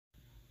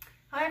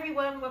Hi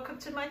everyone, welcome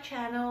to my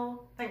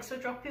channel. Thanks for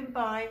dropping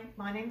by.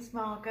 My name's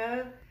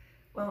Margot.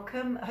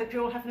 Welcome. I hope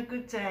you're all having a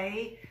good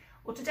day.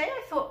 Well, today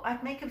I thought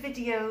I'd make a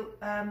video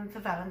for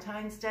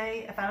Valentine's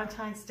Day, a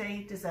Valentine's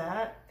Day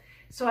dessert.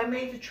 So I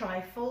made a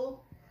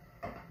trifle.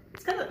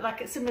 It's kind of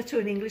like it's similar to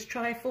an English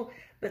trifle,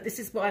 but this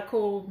is what I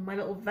call my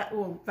little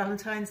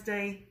Valentine's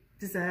Day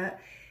dessert.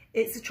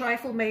 It's a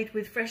trifle made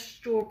with fresh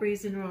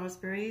strawberries and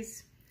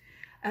raspberries.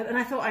 And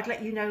I thought I'd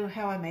let you know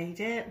how I made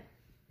it.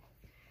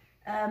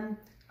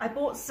 I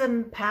bought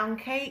some pound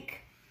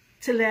cake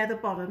to layer the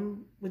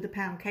bottom with the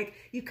pound cake.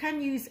 You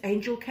can use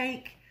angel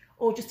cake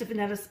or just a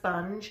vanilla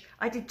sponge.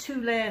 I did 2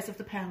 layers of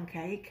the pound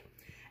cake,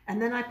 and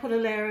then I put a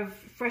layer of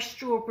fresh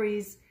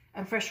strawberries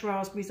and fresh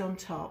raspberries on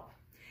top.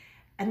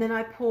 And then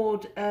I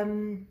poured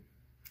raspberry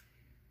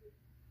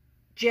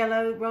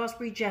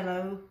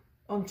jello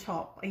on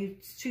top. I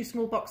used 2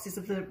 small boxes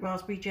of the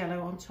raspberry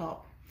jello on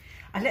top.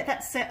 I let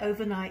that set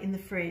overnight in the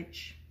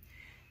fridge.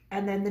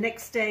 And then the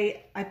next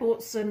day I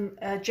bought some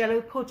jello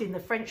pudding, the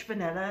French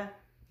vanilla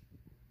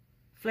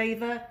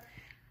flavour.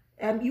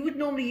 You would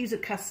normally use a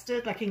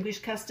custard, like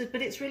English custard,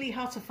 but it's really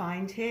hard to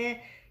find here.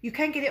 You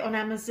can get it on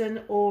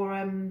Amazon, or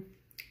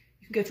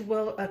you can go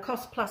to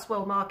Cost Plus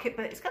World Market,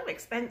 but it's kind of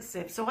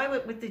expensive. So I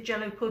went with the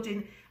jello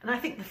pudding, and I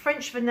think the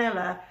French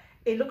vanilla,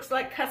 it looks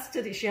like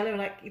custard. It's yellow,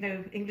 like, you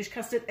know, English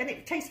custard, and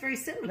it tastes very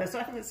similar. So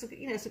I think it's,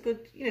 you know, it's a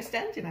good, you know,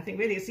 stand-in. I think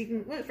really it's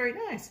even, well, it's very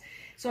nice.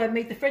 So I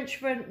made the French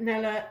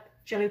vanilla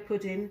jello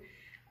pudding,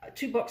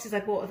 2 boxes I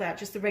bought of that,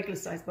 just the regular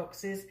size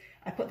boxes.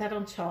 I put that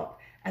on top,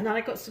 and then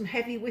I got some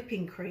heavy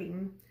whipping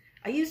cream.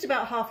 I used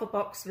about half a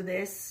box for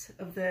this,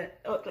 of the,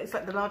 it's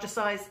like the larger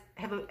size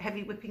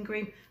heavy whipping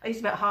cream. I used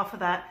about half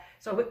of that,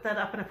 so I whipped that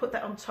up and I put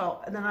that on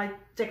top, and then I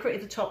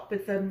decorated the top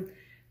with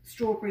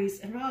strawberries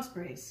and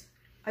raspberries.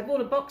 I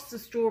bought a box of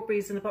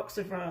strawberries and a box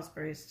of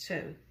raspberries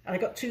too, and I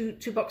got two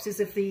boxes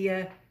of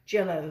the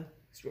jello,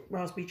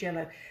 raspberry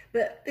jello.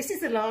 But this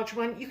is a large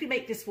one. You could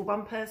make this for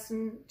 1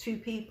 person, 2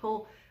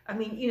 people. I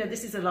mean, you know,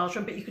 this is a large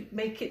one, but you could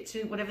make it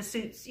to whatever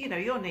suits, you know,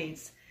 your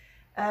needs.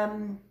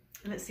 And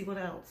let's see what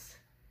else.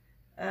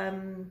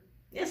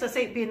 Yes, I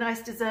say it'd be a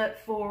nice dessert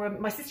for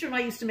my sister and I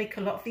used to make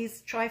a lot of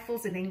these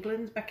trifles in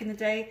England back in the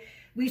day.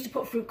 We used to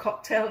put fruit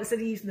cocktail, instead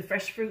of using the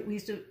fresh fruit, we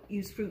used to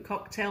use fruit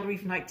cocktail, or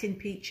even like tinned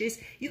peaches.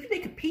 You could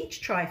make a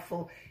peach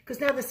trifle, because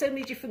now there's so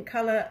many different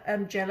colour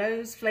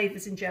jellos,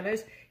 flavours in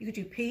jellos. You could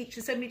do peach,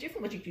 there's so many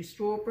different ones. You could do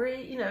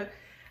strawberry, you know.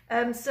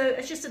 So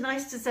it's just a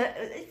nice dessert.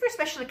 For a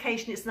special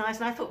occasion, it's nice.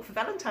 And I thought for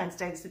Valentine's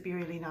Day, this would be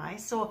really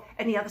nice. Or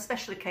any other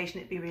special occasion,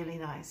 it'd be really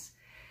nice.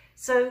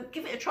 So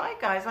give it a try,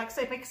 guys. Like I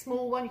say, make a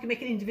small one. You can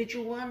make an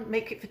individual one,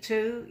 make it for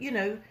 2, you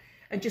know,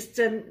 and just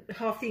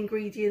half the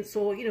ingredients,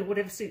 or, you know,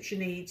 whatever suits your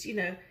needs, you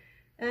know.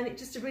 And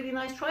it's just a really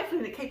nice trifle,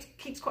 and it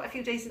keeps quite a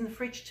few days in the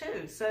fridge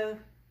too. So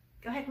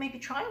go ahead, maybe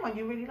try one.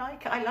 You really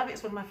like it. I love it.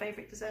 It's one of my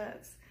favourite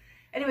desserts.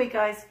 Anyway,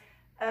 guys,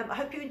 I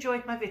hope you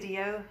enjoyed my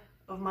video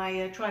of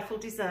my trifle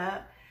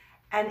dessert.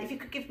 And if you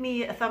could give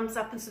me a thumbs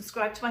up and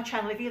subscribe to my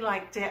channel if you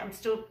liked it. I'm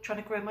still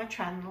trying to grow my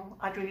channel.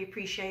 I'd really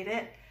appreciate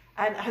it.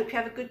 And I hope you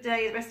have a good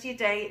day, the rest of your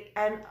day,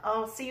 and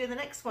I'll see you in the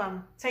next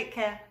one. Take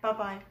care.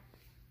 Bye-bye.